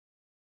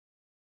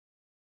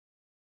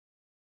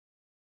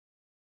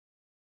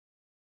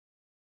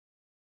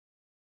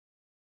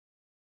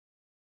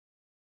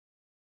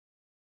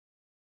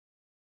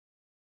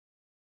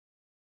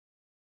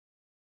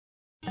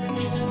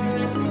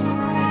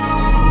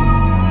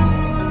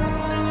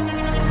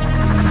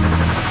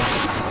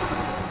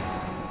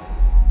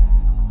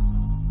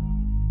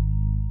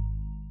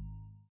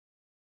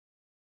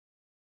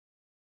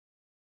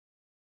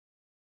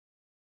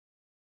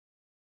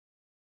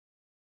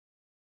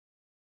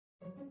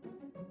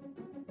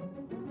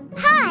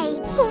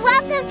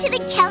Welcome to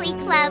the Kelly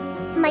Club.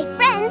 My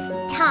friends,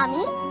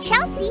 Tommy,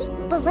 Chelsea,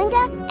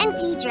 Belinda, and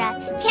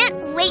Deidre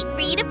can't wait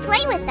for you to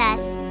play with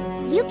us.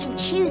 You can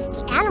choose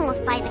the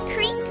animals by the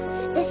creek,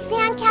 the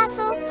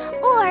sandcastle,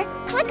 or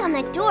click on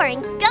the door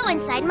and go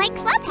inside my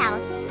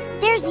clubhouse.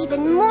 There's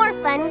even more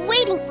fun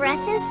waiting for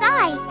us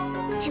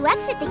inside. To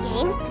exit the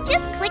game,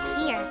 just click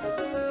here.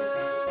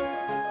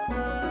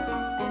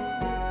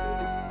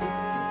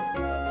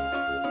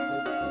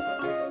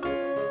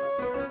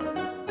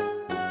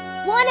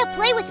 Want to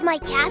play with my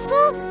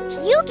castle?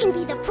 You can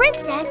be the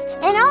princess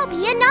and I'll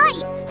be a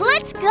knight.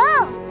 Let's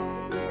go!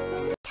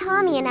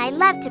 Tommy and I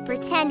love to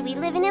pretend we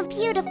live in a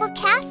beautiful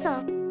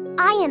castle.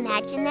 I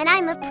imagine that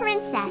I'm a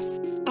princess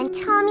and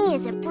Tommy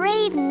is a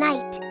brave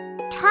knight.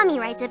 Tommy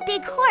rides a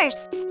big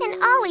horse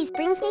and always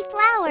brings me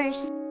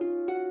flowers.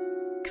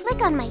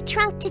 Click on my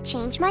trunk to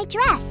change my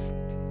dress.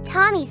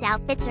 Tommy's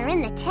outfits are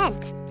in the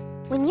tent.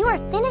 When you are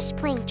finished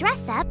playing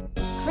dress up,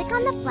 click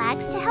on the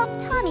flags to help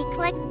Tommy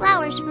collect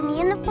flowers for me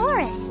in the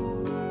forest.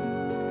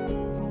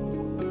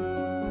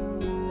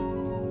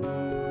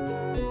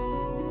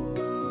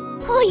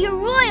 Oh, Your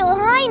Royal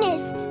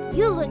Highness!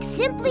 You look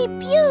simply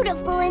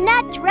beautiful in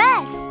that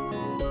dress!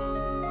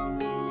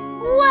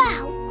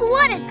 Wow,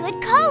 what a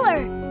good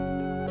color!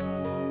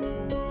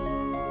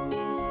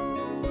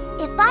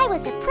 If I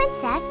was a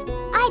princess,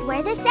 I'd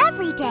wear this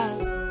every day.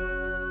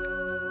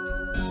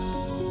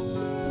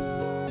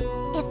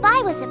 If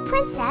I was a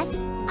princess,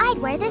 I'd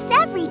wear this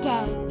every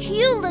day.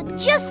 You look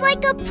just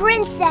like a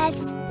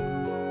princess.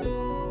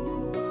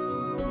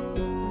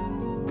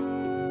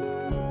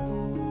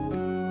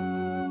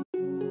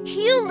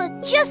 You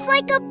look just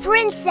like a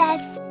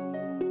princess.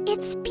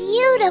 It's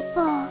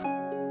beautiful.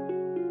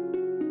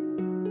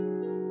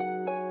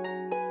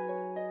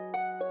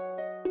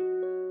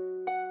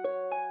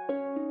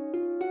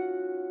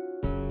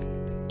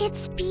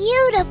 It's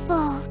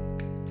beautiful.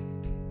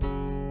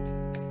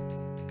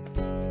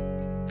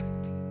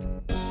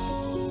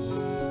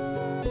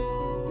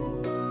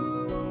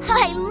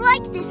 I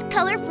like this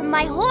color from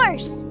my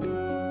horse.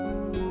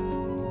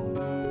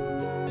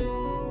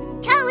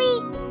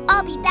 Kelly,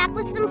 I'll be back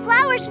with some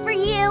flowers for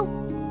you.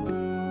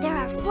 There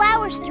are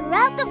flowers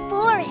throughout the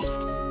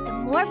forest. The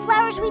more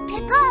flowers we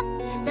pick up,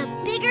 the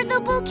bigger the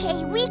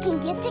bouquet we can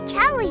give to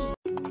Kelly.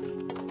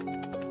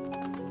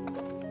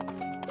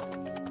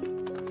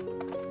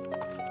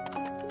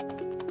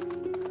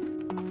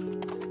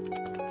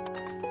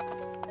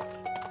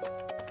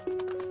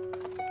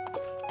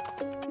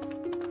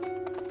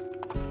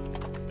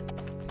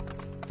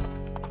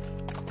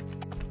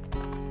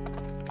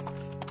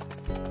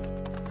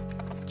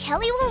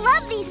 Kelly will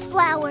love these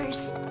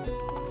flowers.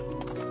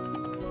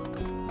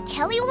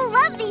 Kelly will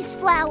love these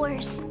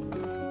flowers.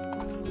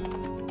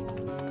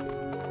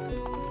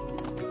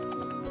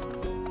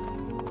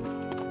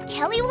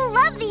 Kelly will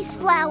love these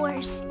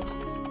flowers.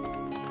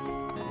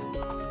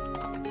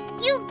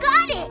 You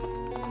got it!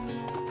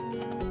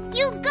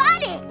 You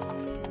got it!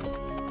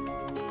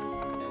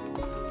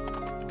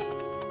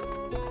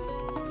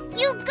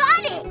 You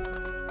got it!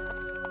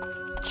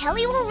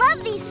 Kelly will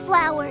love these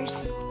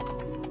flowers.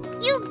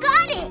 You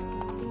got it!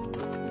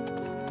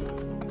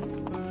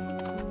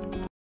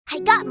 I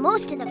got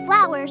most of the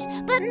flowers,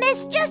 but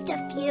missed just a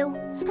few.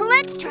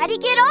 Let's try to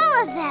get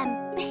all of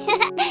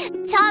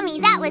them. Tommy,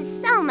 that was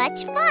so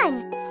much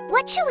fun.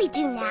 What should we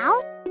do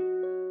now?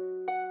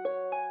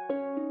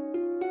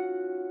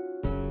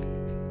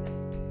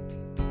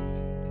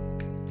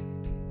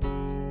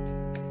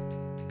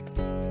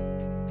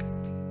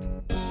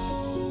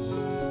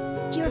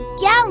 Your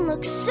gown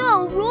looks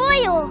so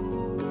royal.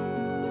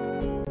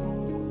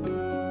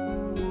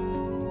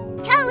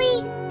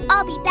 Kelly,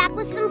 I'll be back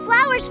with some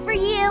flowers for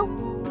you.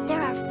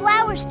 There are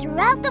flowers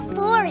throughout the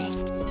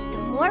forest. The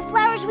more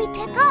flowers we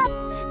pick up,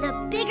 the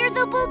bigger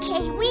the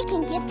bouquet we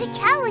can give to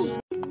Kelly.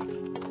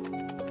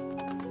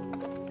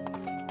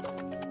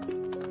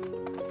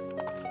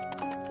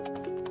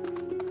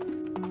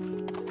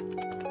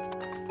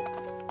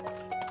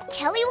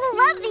 Kelly will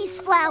love these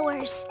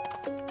flowers.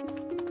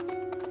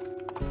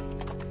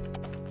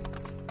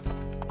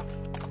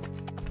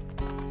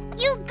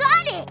 You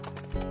got it!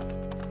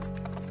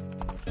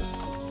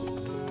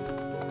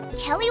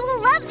 Kelly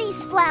will love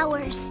these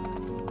flowers.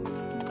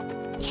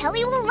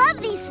 Kelly will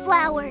love these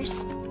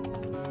flowers.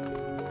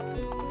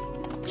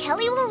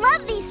 Kelly will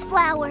love these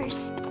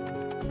flowers.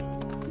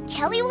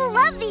 Kelly will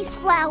love these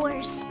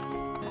flowers.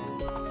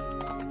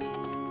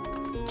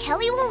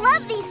 Kelly will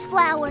love these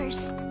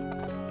flowers.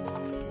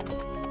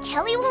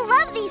 Kelly will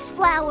love these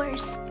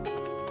flowers.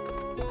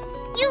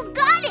 You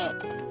got it!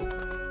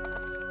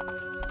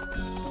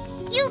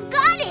 You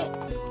got it!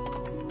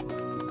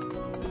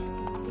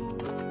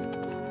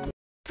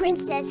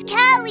 Princess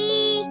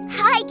Kelly,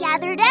 I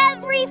gathered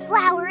every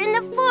flower in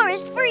the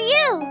forest for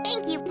you.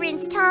 Thank you,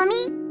 Prince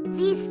Tommy.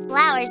 These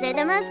flowers are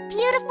the most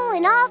beautiful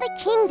in all the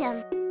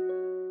kingdom.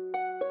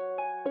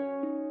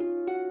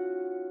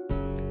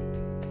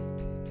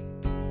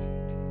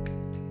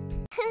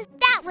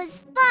 That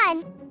was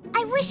fun.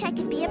 I wish I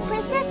could be a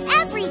princess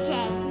every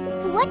day.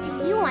 What do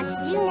you want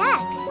to do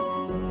next?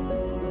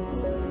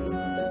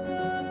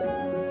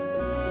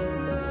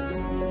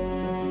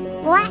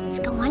 Let's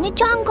go on a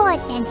jungle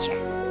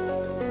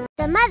adventure.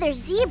 The mother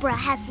zebra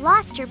has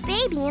lost her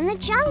baby in the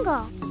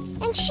jungle,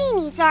 and she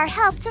needs our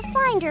help to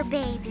find her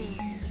baby.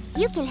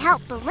 You can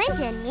help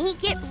Belinda and me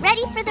get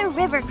ready for the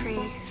river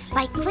cruise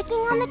by clicking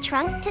on the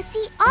trunk to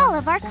see all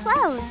of our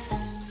clothes.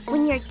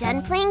 When you're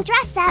done playing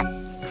dress up,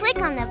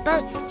 click on the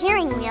boat's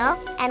steering wheel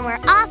and we're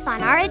off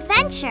on our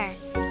adventure.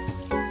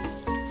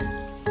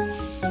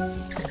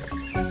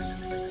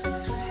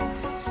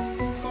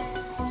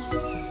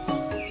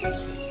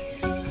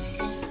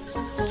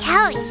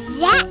 Kelly,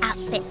 that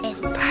outfit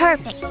is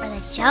perfect for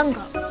the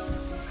jungle.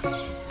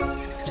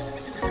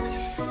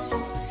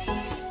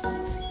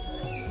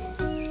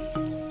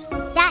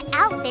 That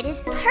outfit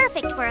is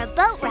perfect for a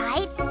boat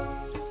ride.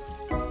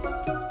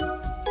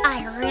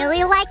 I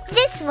really like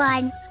this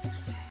one.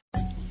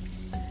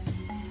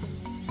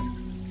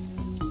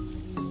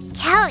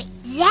 Kelly,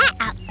 that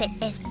outfit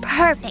is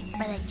perfect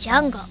for the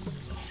jungle.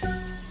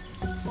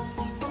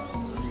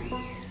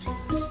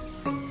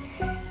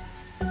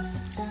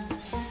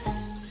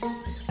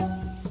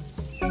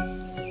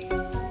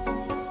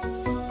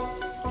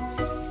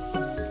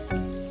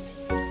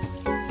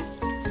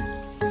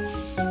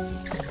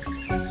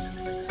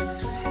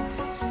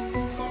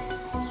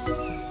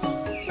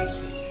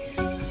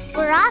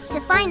 We're off to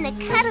find the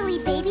cuddly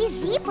baby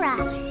zebra.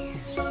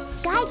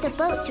 Guide the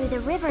boat through the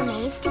river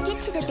maze to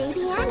get to the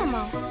baby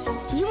animal.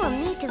 You will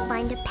need to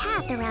find a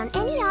path around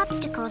any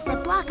obstacles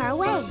that block our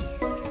way.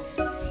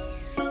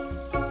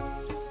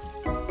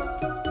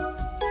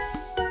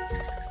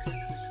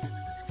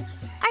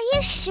 Are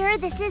you sure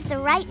this is the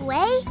right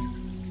way?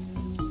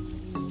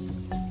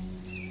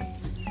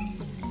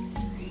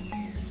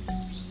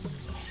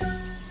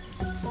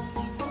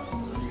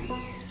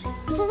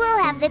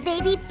 We'll have the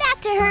baby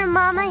back to her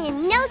mama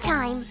in no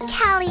time.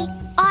 Callie,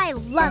 I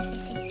love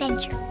this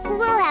adventure.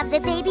 We'll have the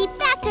baby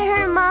back to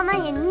her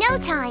mama in no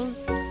time.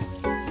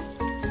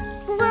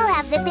 We'll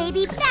have the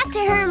baby back to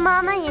her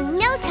mama in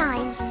no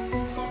time.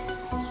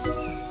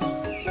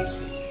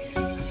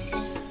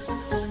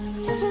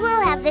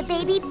 We'll have the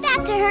baby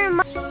back to her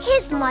mama.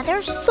 His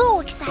mother's so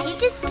excited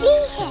to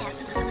see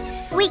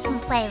him. We can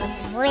play with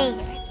him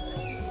later.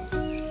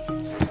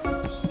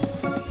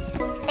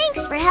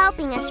 Thanks for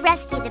helping us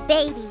rescue the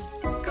baby.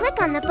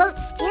 Click on the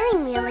boat's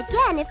steering wheel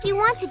again if you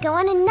want to go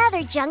on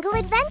another jungle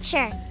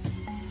adventure.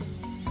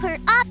 We're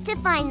off to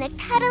find the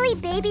cuddly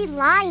baby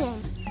lion.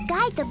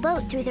 Guide the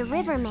boat through the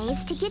river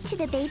maze to get to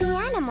the baby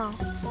animal.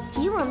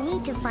 You will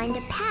need to find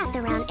a path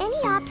around any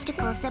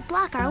obstacles that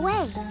block our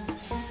way.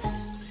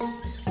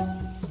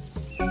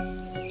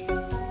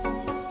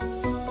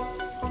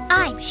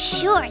 I'm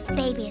sure the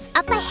baby is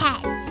up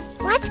ahead.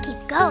 Let's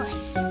keep going.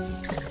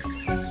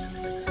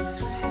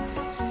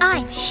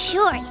 I'm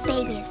sure the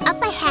baby is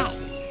up ahead.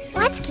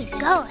 Let's keep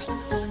going.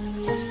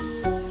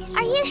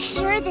 Are you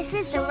sure this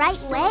is the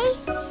right way?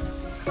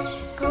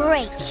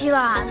 Great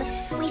job.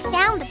 We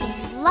found the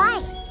baby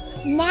lion.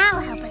 Now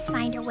help us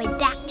find our way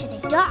back to the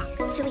dock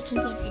so we can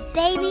give the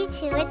baby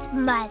to its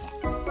mother.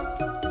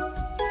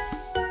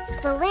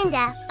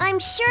 Belinda, I'm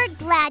sure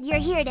glad you're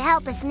here to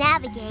help us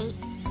navigate.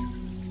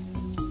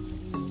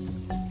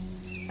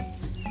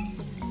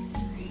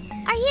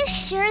 Are you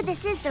sure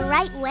this is the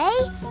right way?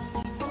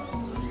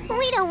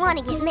 We don't want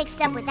to get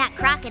mixed up with that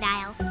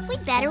crocodile.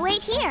 We'd better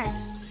wait here.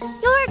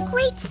 You're a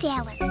great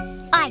sailor.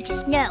 I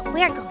just know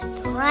we're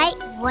going the right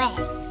way.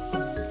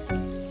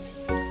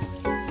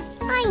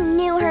 I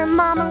knew her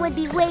mama would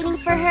be waiting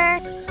for her.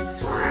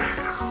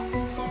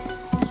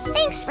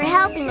 Thanks for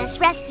helping us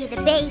rescue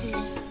the baby.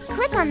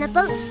 Click on the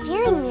boat's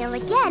steering wheel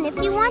again if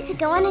you want to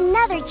go on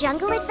another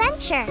jungle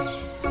adventure.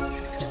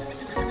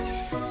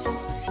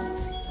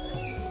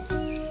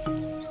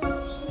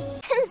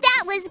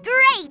 That was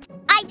great!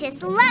 I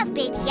just love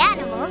baby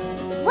animals.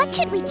 What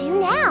should we do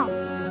now?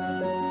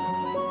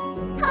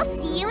 I'll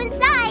see you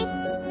inside.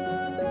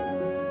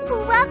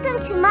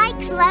 Welcome to my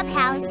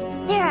clubhouse.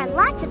 There are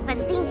lots of fun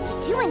things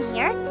to do in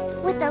here.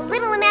 With a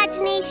little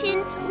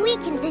imagination, we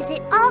can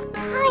visit all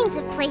kinds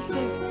of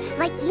places,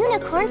 like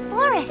Unicorn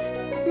Forest,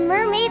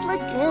 Mermaid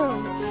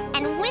Lagoon,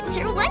 and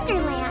Winter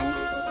Wonderland.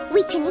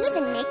 We can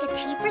even make a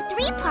tea for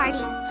three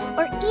party,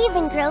 or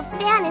even grow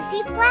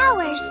fantasy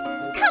flowers.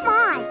 Come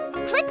on!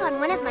 Click on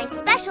one of my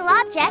special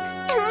objects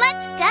and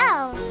let's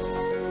go!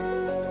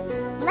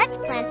 Let's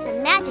plant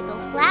some magical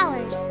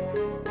flowers.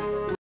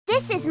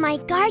 This is my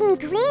garden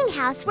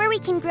greenhouse where we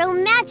can grow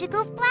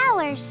magical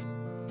flowers.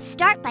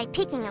 Start by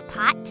picking a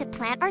pot to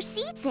plant our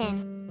seeds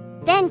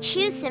in. Then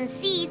choose some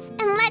seeds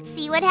and let's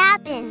see what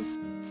happens.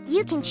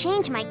 You can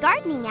change my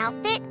gardening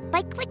outfit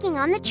by clicking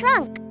on the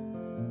trunk.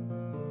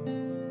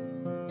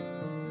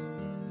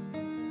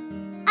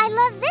 I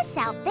love this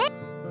outfit.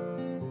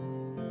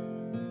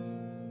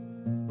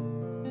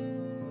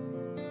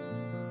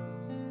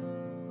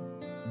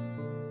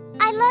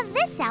 I love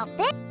this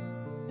outfit.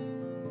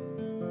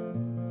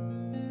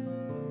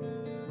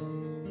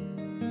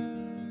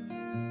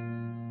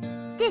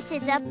 This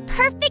is a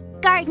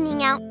perfect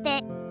gardening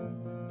outfit.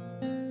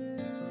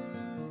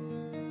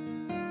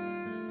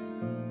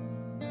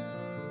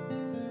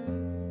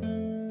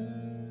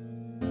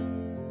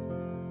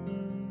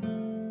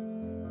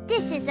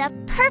 a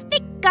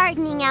perfect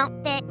gardening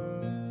outfit.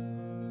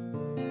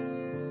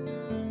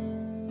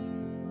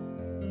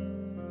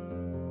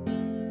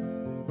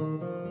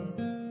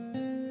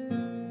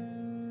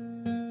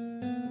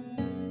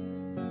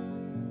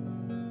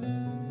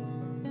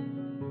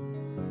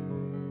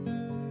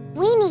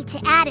 We need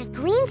to add a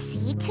green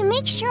seed to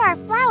make sure our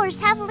flowers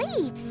have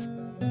leaves.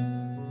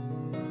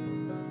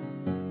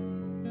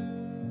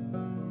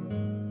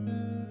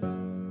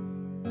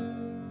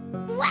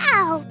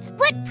 Wow,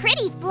 what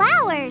pretty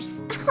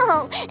flowers!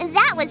 Oh,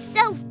 that was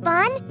so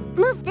fun!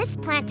 Move this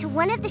plant to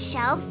one of the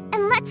shelves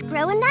and let's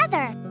grow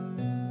another.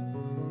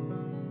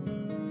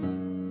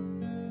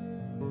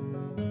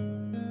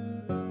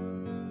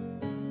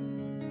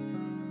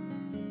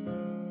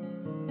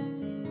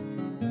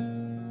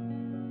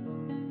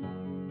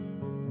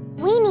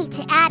 We need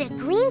to add a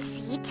green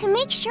seed to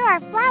make sure our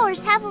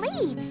flowers have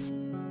leaves.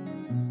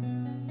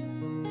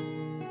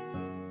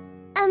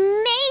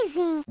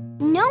 Amazing!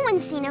 No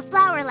one's seen a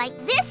flower like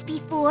this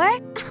before.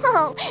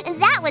 Oh,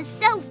 that was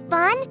so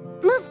fun!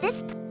 Move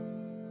this.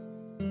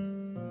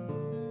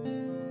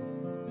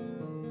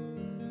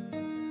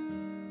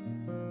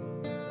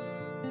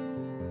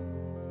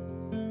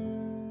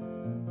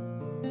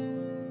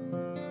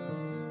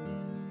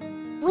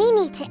 We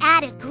need to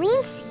add a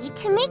green seed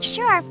to make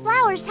sure our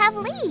flowers have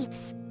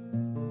leaves.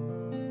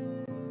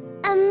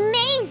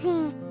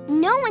 Amazing!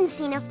 No one's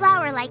seen a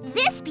flower like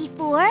this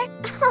before.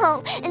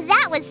 Oh,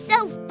 that was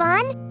so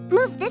fun!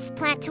 Move this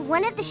plant to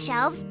one of the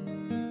shelves.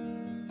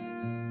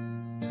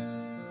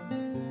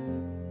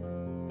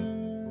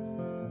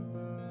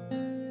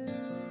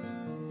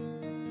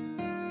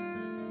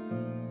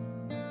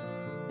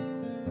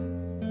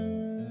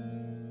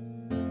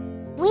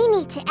 We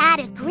need to add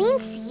a green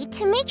seed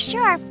to make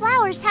sure our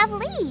flowers have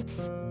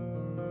leaves.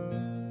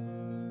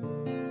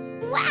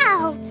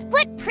 Wow,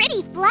 what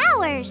pretty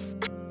flowers!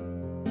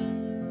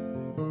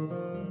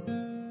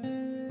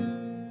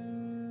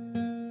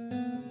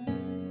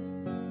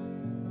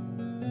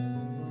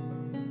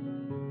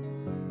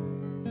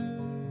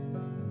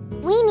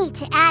 We need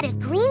to add a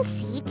green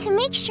seed to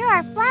make sure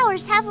our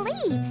flowers have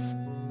leaves.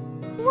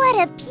 What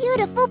a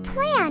beautiful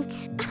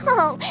plant!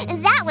 Oh,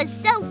 that was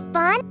so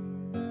fun!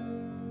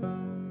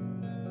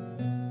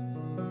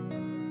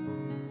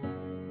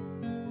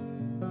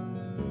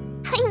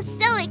 I'm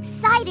so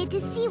excited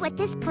to see what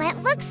this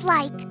plant looks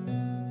like.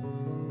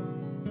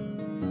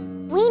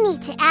 We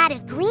need to add a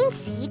green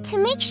seed to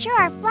make sure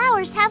our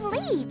flowers have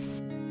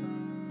leaves.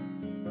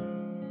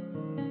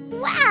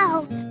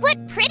 Wow,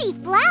 what pretty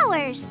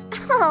flowers!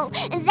 Oh,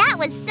 that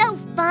was so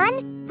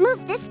fun!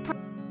 Move this plant.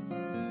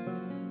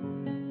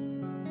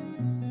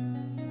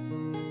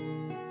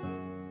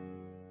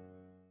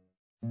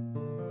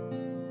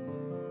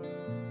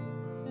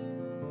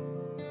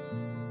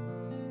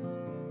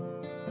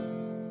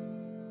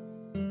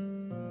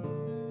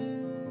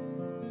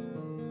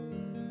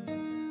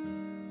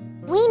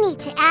 We need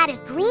to add a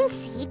green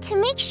seed to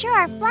make sure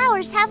our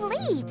flowers have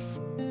leaves.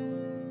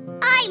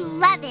 I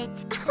love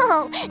it!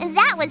 Oh,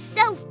 that was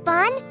so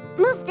fun!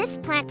 Move this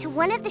plant to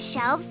one of the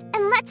shelves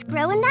and let's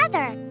grow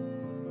another.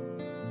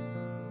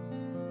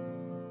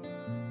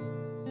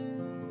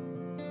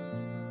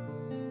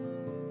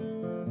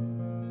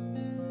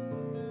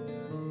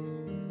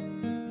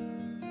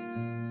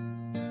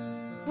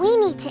 We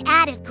need to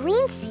add a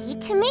green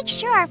seed to make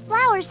sure our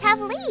flowers have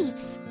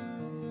leaves.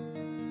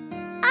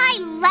 I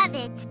love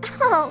it!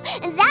 Oh,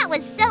 that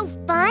was so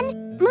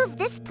fun! Move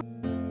this plant.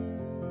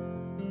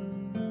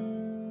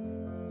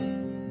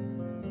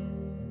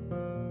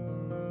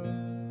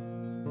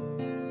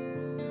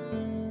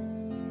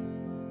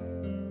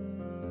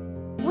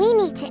 We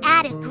need to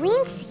add a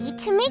green seed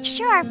to make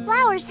sure our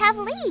flowers have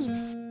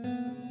leaves.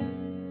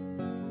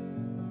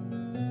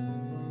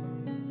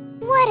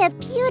 What a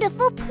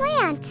beautiful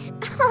plant!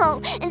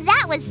 Oh,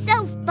 that was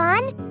so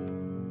fun!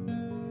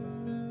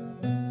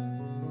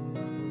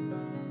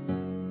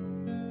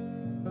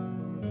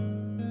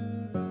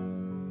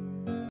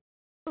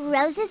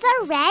 Roses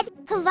are red,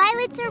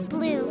 violets are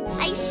blue.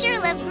 I sure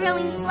love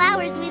growing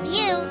flowers with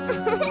you.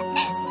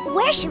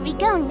 Where should we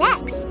go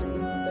next?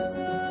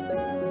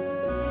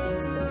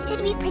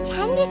 Should we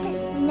pretend it's a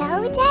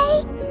snow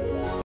day?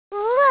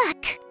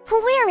 Look!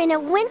 We're in a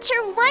winter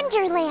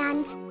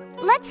wonderland!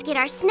 Let's get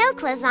our snow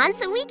clothes on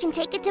so we can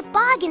take a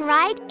toboggan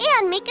ride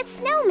and make a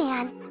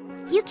snowman.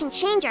 You can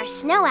change our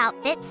snow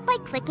outfits by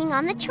clicking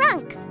on the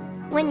trunk.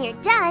 When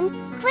you're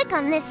done, click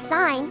on this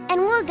sign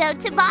and we'll go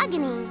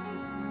tobogganing.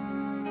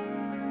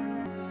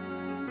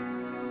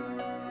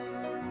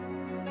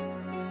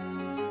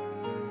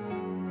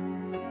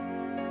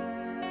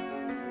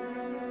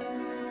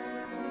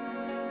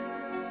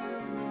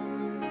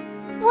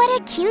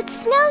 What a cute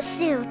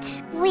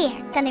snowsuit!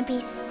 We're gonna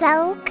be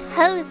so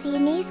cozy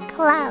in these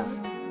clothes.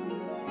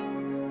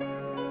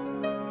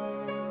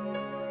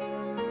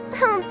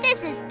 Oh,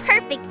 this is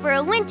perfect for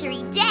a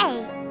wintry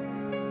day.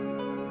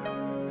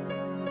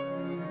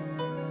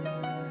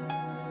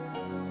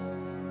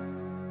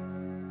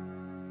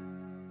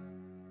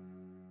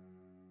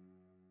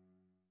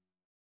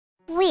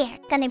 We're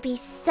gonna be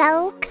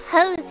so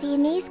cozy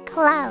in these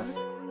clothes.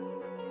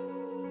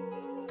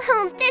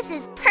 Oh, this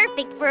is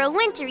perfect for a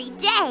wintry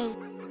day.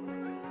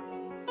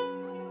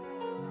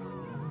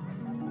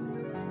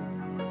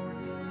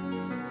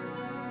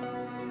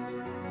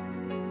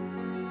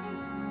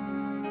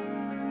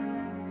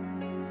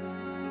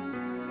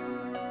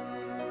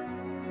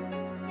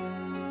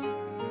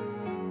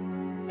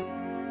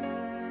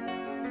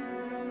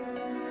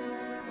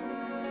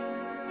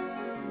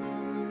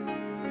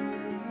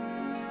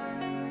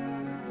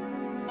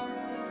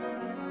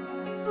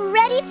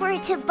 Ready for a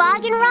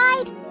toboggan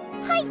ride?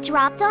 I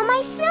dropped all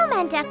my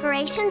snowman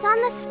decorations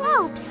on the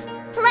slopes.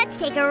 Let's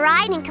take a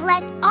ride and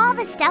collect all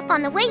the stuff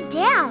on the way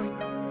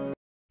down.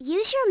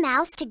 Use your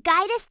mouse to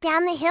guide us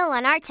down the hill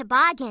on our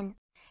toboggan.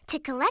 To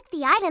collect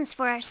the items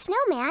for our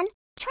snowman,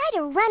 try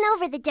to run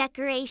over the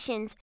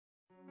decorations.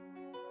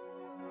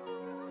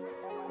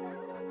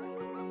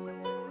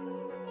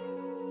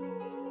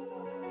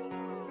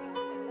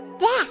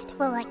 That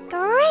will look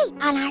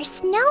great on our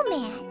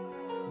snowman.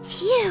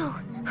 Phew,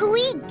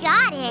 we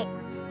got it!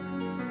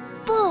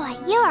 Boy,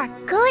 you're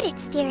good at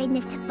steering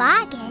this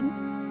toboggan.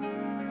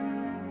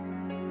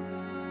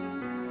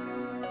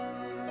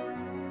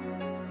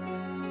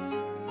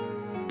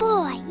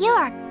 Boy,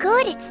 you're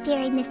good at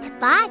steering this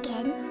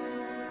toboggan.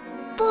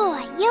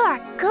 Boy, you're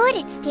good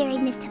at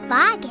steering this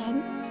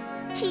toboggan.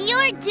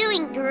 You're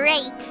doing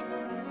great.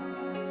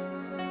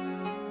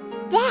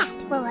 That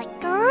will look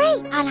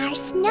great on our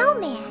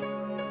snowman.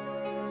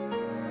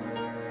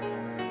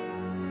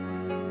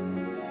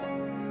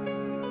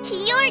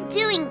 You're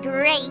doing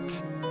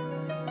great.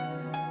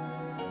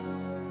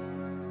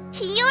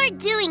 You're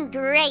doing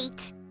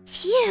great.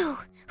 Phew,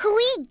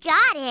 we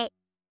got it.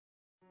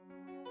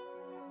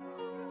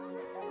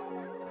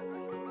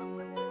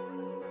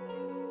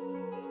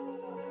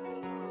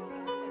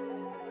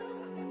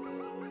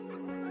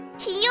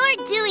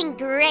 You're doing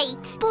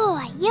great.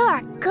 Boy,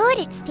 you're good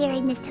at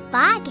steering this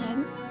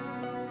toboggan.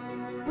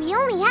 We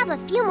only have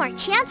a few more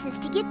chances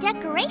to get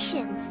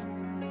decorations.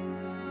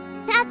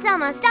 That's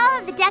almost all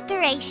of the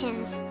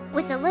decorations.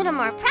 With a little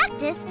more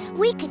practice,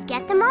 we could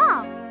get them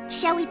all.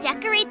 Shall we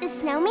decorate the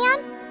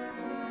snowman?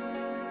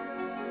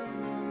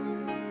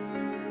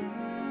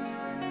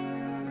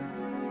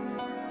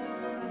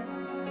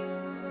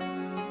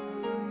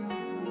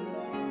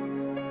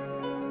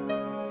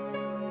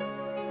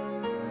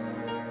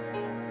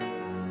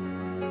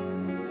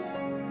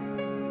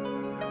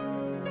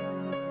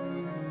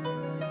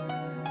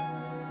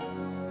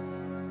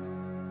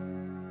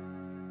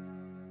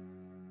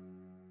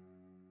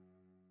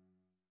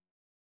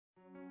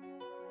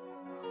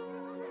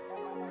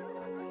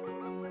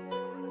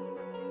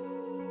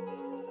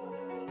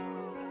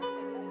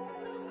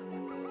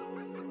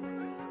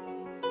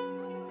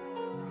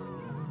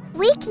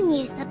 We can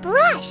use the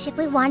brush if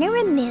we want to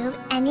remove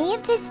any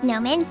of the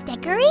snowman's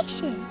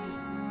decorations.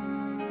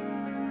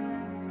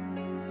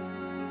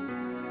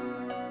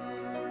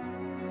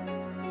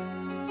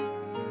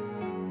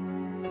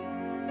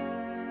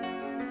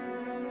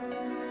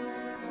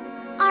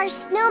 Our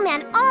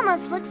snowman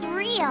almost looks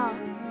real.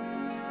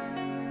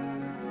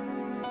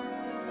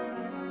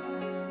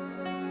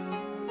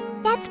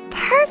 That's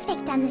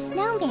perfect on the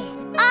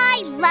snowman.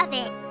 I love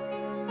it.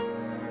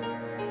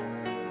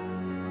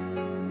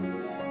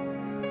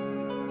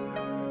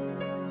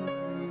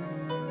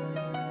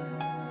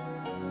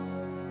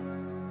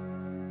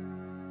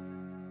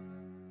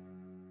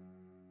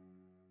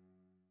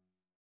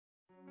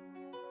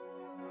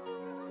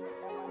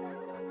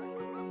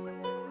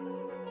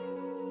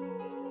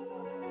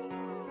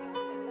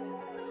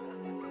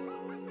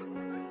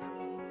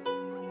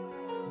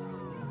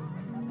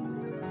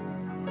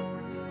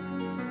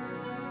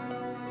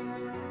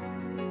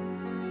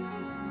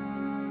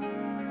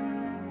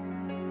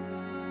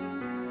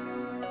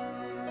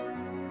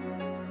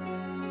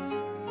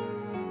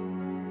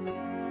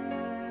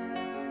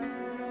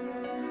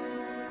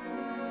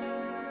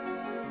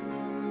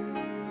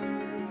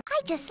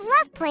 I just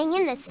love playing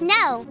in the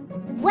snow.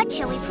 What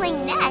shall we play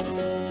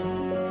next?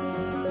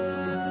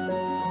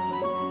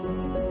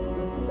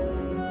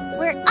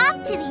 We're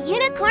off to the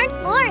Unicorn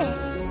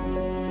Forest.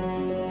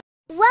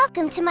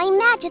 Welcome to my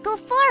magical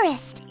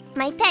forest.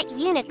 My pet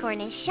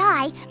unicorn is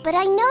shy, but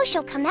I know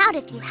she'll come out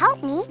if you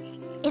help me.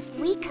 If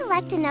we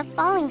collect enough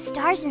falling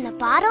stars in the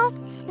bottle,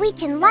 we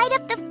can light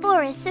up the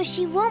forest so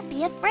she won't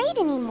be afraid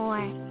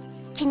anymore.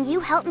 Can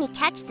you help me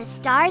catch the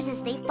stars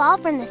as they fall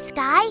from the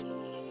sky?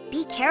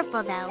 Be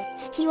careful, though.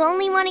 You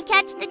only want to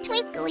catch the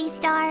twinkly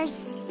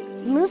stars.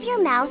 Move your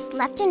mouse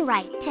left and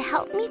right to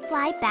help me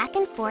fly back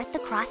and forth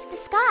across the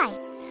sky.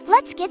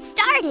 Let's get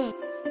started.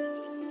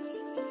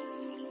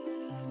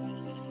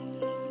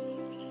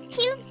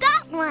 You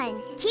got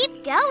one.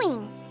 Keep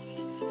going.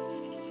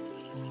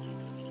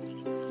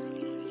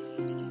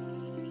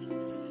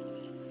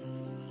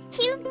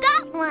 You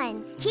got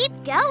one.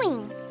 Keep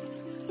going.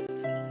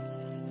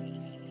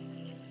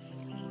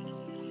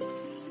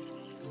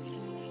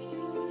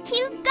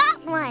 You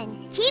got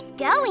one. Keep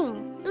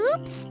going.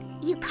 Oops,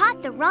 you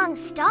caught the wrong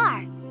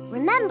star.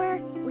 Remember,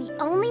 we We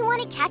only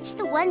want to catch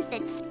the ones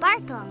that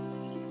sparkle.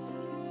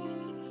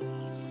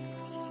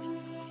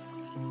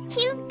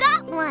 You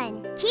got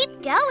one!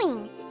 Keep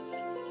going!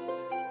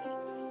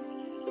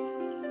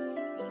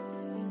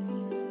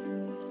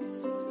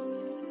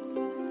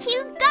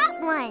 You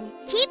got one!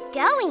 Keep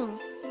going!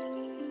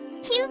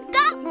 You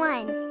got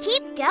one!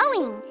 Keep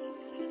going!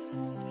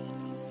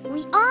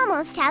 We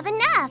almost have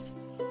enough!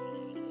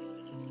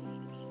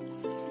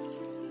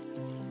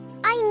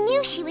 I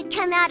knew she would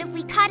come out if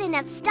we caught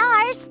enough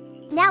stars!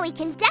 Now we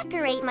can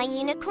decorate my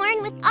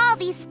unicorn with all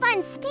these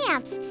fun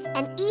stamps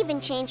and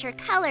even change her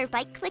color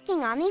by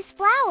clicking on these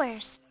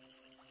flowers.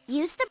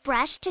 Use the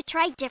brush to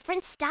try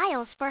different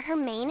styles for her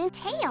mane and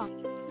tail.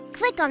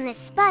 Click on this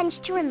sponge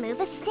to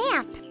remove a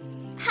stamp.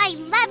 I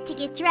love to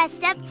get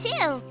dressed up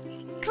too!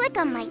 Click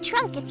on my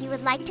trunk if you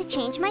would like to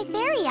change my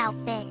fairy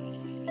outfit.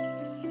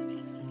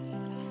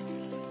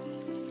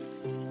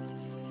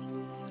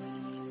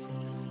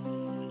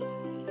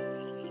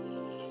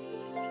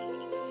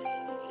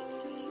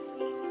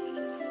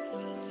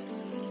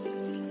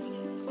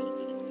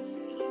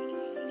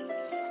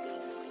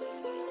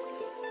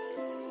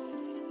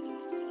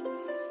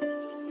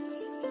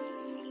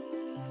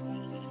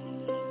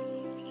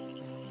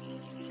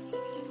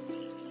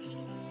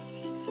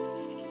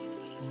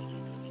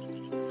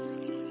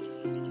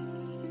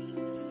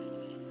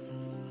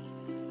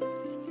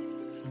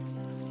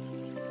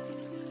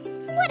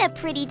 What a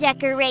pretty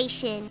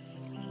decoration!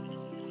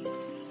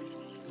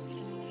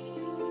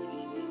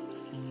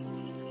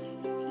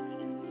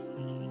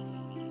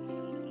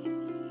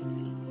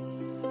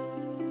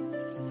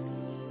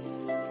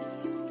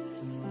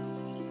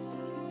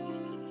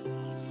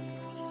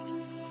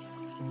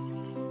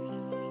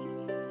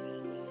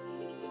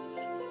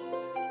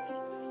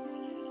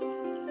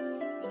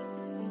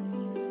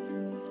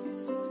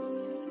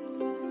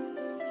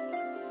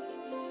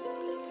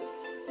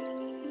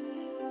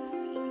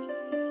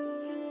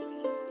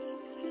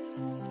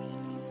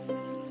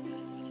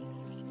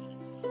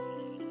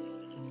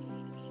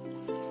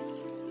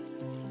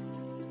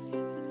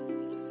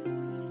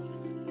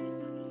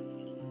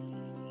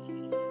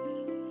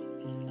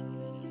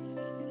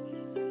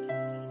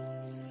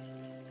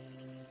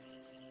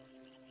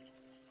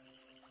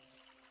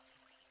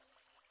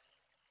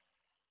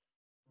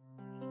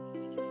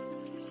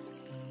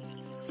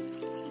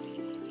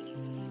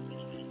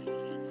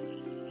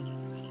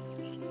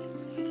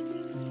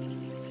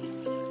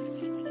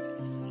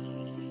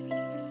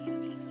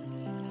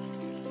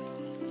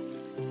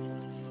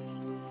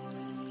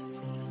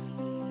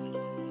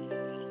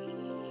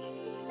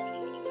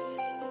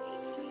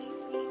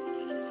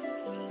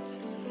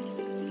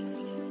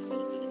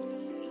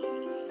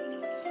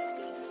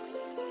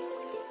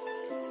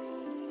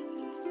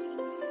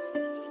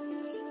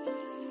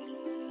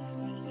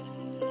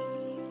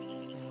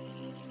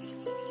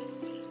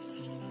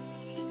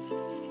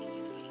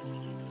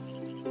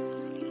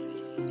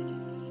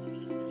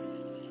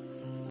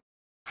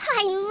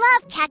 I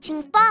love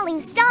catching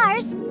falling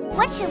stars!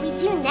 What shall we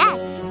do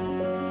next?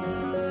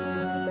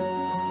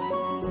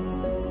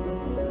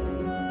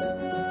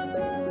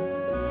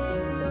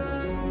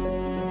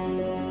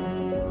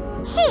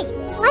 Hey,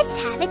 let's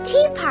have a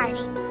tea party!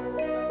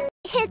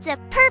 It's a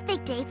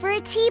perfect day for a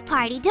tea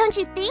party, don't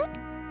you think?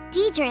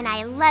 Deidre and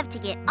I love to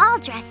get all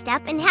dressed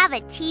up and have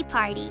a tea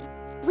party.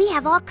 We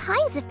have all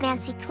kinds of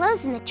fancy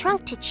clothes in the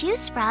trunk to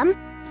choose from.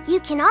 You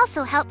can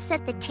also help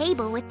set the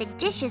table with the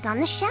dishes on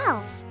the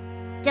shelves.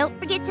 Don't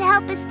forget to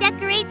help us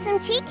decorate some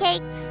tea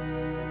cakes.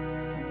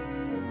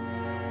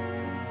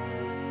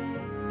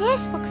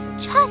 This looks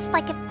just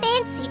like a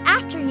fancy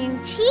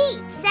afternoon tea.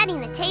 Setting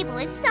the table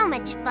is so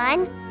much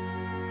fun.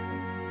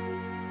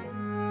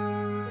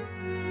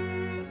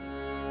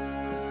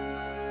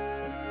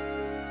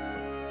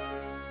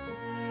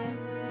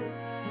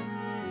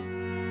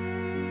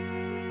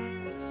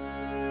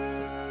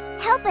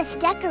 Help us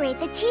decorate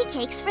the tea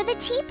cakes for the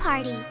tea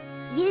party.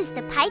 Use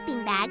the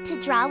piping bag to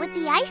draw with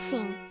the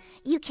icing.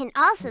 You can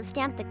also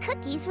stamp the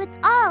cookies with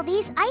all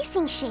these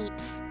icing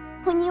shapes.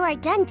 When you are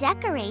done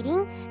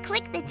decorating,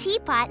 click the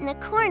teapot in the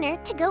corner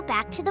to go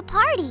back to the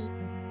party.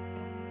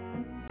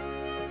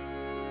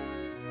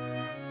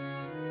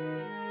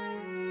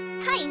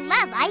 I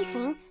love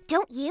icing,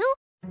 don't you?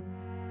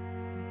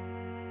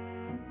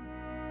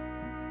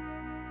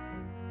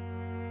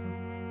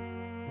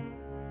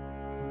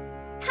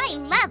 I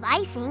love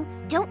icing,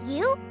 don't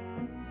you?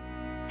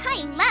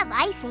 I love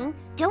icing,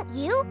 don't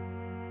you?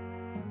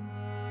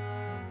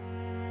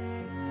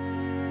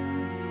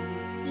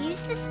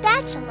 Use the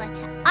spatula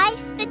to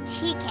ice the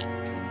tea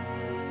cakes.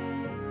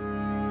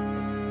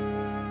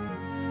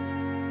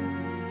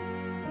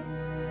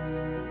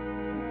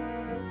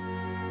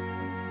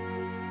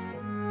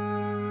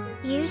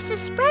 Use the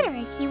spreader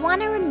if you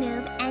want to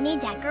remove any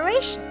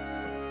decoration.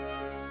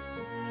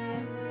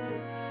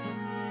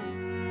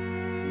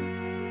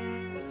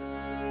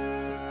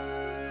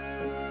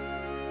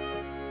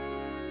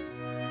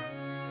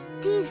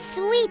 These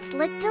sweets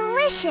look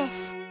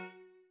delicious.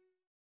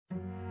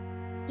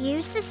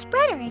 Use the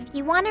spreader if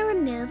you want to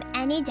remove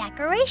any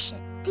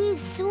decoration.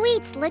 These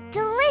sweets look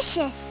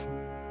delicious.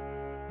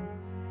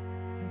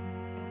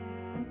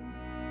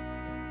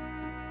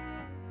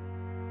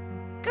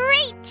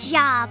 Great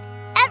job!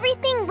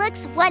 Everything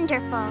looks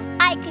wonderful.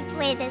 I could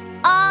play this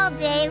all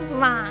day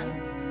long.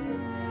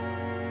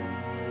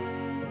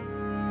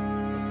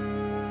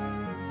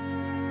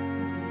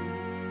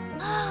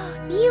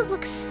 You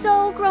look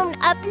so grown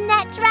up in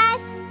that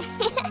dress.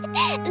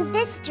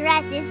 This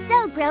dress is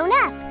so grown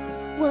up.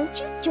 Won't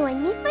you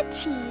join me for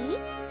tea?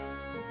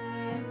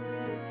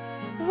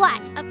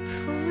 What a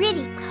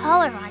pretty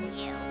color on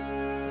you.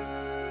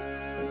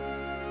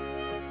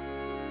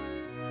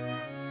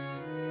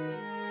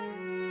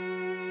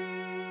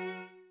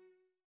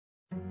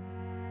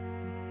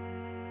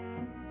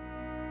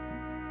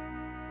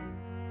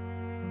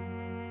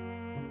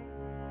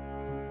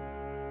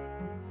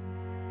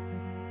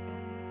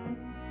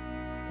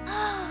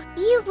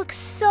 You look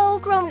so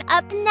grown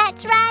up in that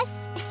dress.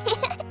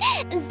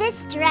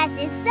 This dress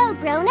is so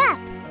grown up.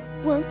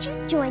 Won't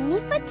you join me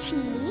for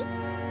tea?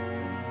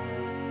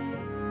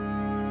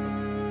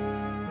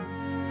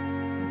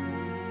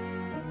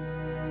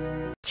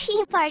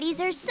 Tea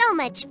parties are so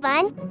much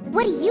fun.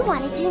 What do you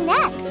want to do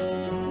next?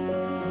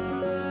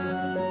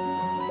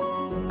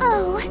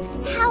 Oh,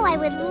 how I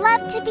would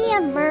love to be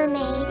a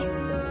mermaid.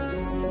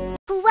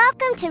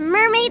 Welcome to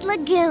Mermaid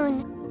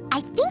Lagoon.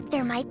 I think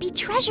there might be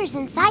treasures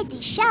inside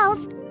these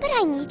shells, but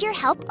I need your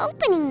help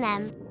opening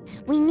them.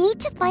 We need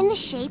to find the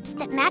shapes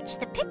that match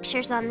the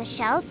pictures on the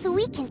shells so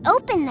we can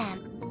open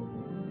them.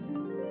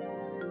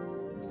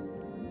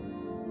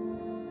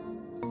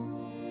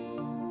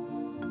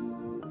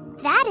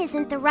 That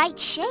isn't the right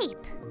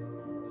shape.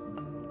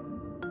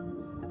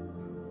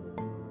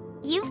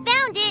 You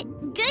found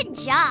it! Good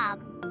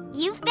job!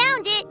 You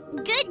found it!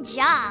 Good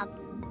job!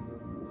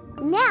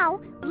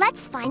 Now,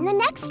 let's find the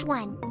next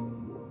one.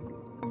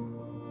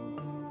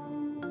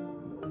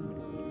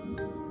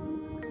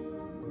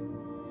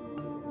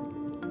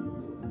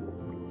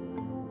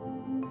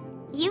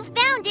 You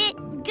found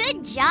it!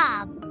 Good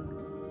job!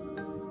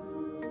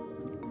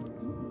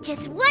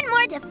 Just one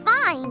more to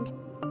find!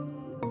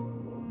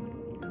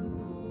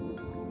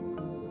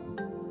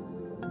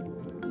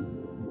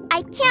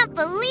 I can't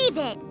believe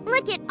it!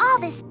 Look at all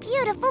this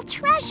beautiful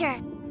treasure!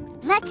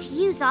 Let's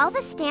use all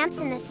the stamps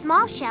in the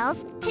small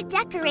shells to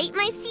decorate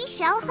my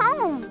seashell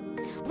home.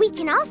 We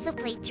can also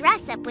play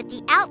dress up with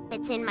the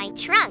outfits in my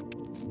trunk.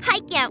 I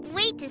can't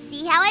wait to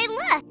see how I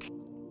look!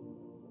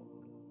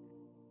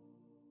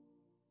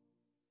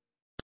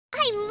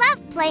 I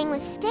love playing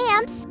with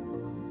stamps.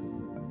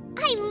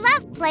 I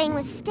love playing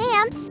with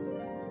stamps.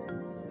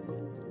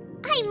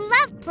 I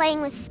love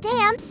playing with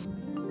stamps.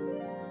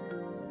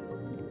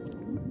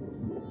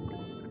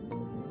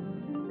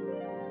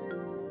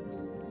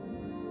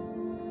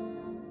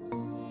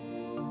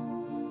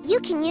 You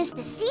can use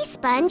the sea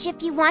sponge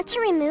if you want to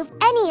remove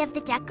any of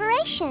the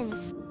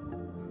decorations.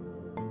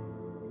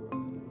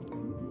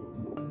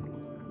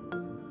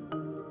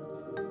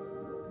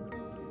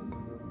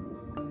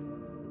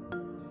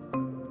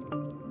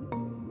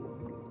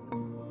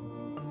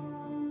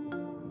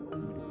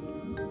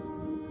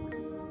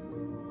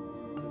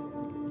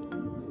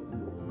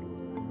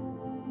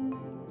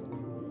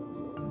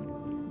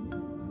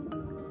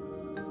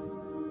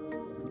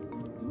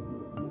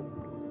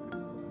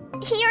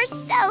 You're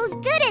so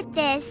good at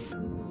this!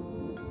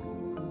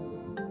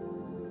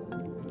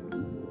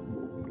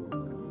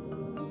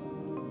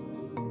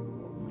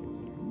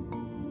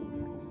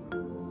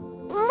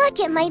 Look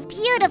at my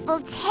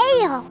beautiful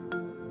tail!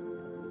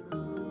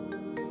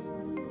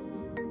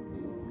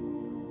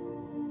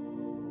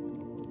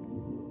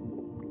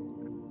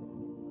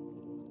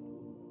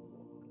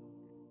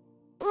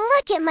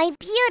 Look at my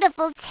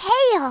beautiful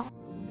tail!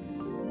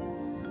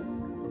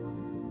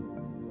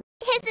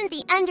 Isn't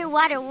the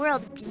underwater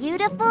world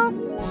beautiful?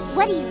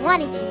 What do you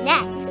want to do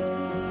next?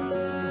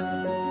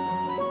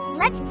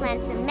 Let's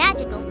plant some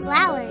magical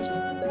flowers.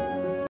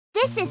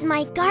 This is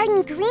my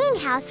garden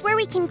greenhouse where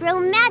we can grow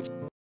magic.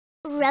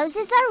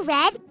 Roses are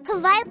red,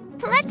 violet.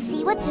 Let's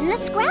see what's in the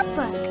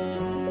scrapbook.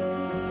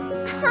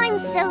 I'm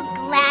so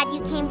glad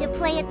you came to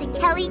play at the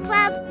Kelly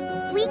Club.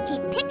 We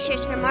keep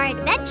pictures from our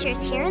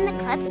adventures here in the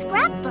club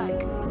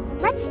scrapbook.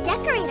 Let's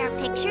decorate our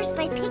pictures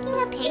by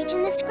picking a page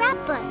in the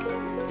scrapbook.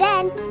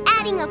 Then,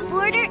 adding a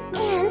border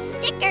and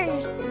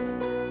stickers.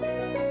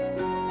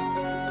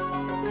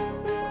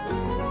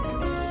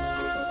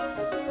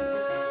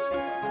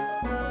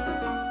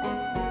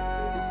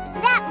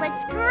 That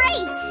looks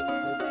great!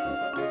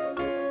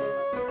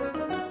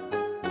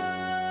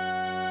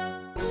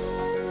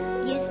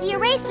 Use the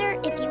eraser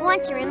if you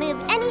want to remove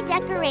any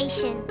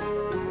decoration.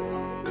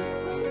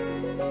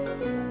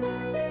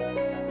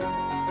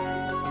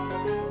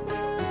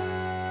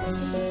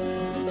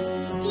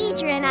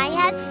 Deidre and I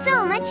had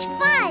so much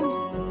fun!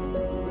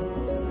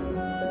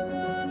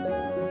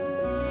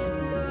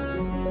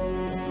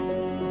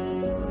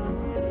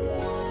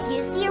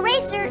 Use the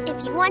eraser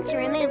if you want to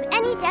remove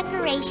any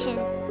decoration.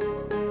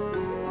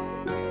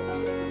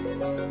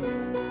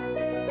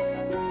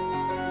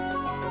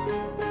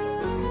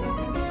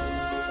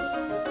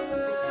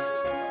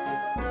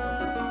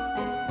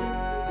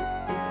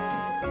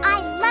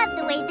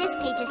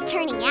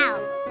 turning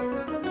out.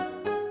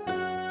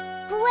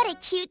 What a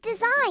cute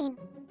design!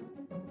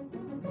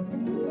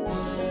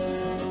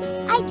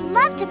 I'd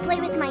love to play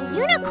with my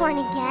unicorn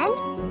again.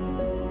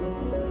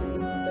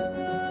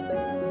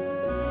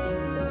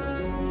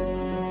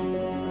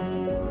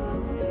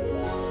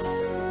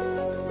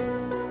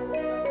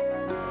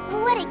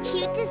 What a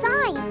cute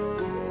design!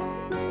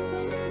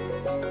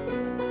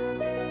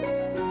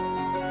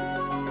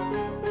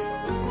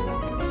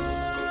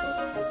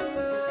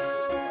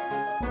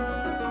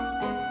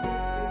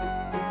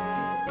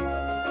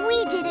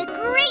 We did a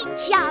great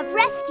job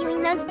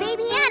rescuing those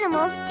baby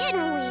animals,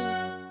 didn't we?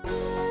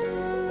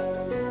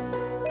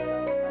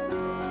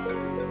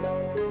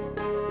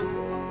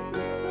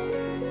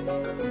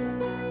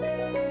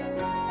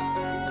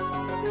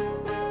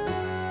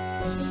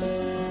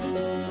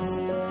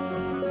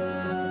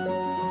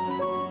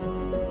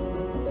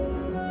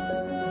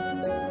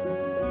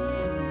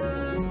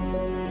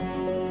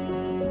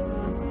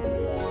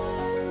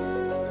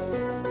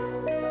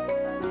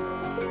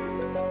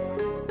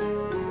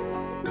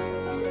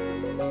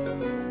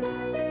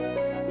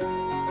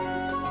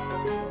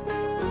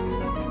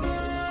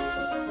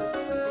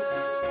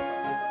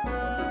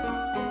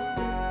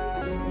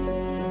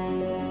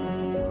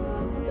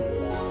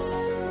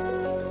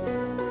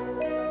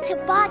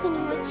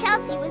 Tobogganing with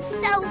Chelsea was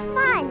so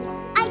fun!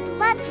 I'd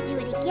love to do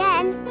it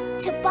again.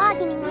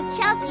 Tobogganing with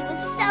Chelsea was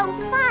so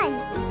fun!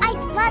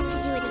 I'd love to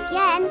do it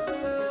again.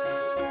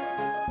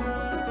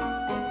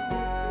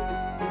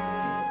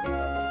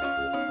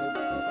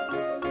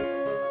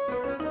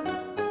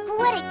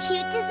 What a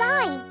cute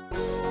design!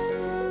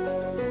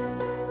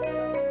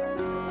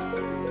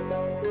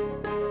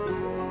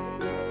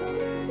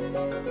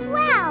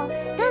 Wow,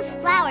 those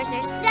flowers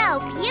are so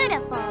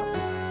beautiful!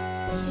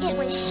 It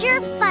was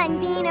sure fun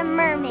being a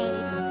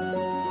mermaid.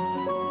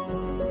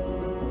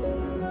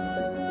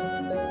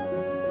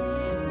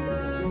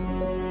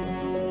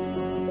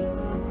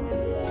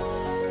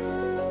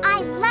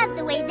 I love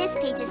the way this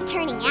page is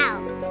turning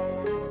out.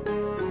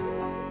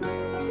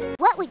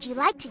 What would you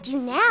like to do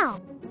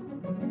now?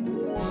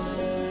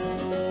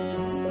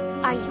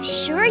 Are you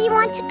sure you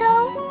want to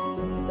go?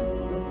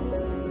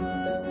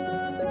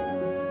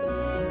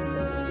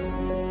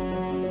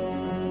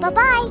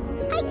 Bye-bye.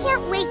 I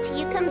can't wait till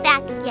you come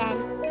back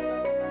again.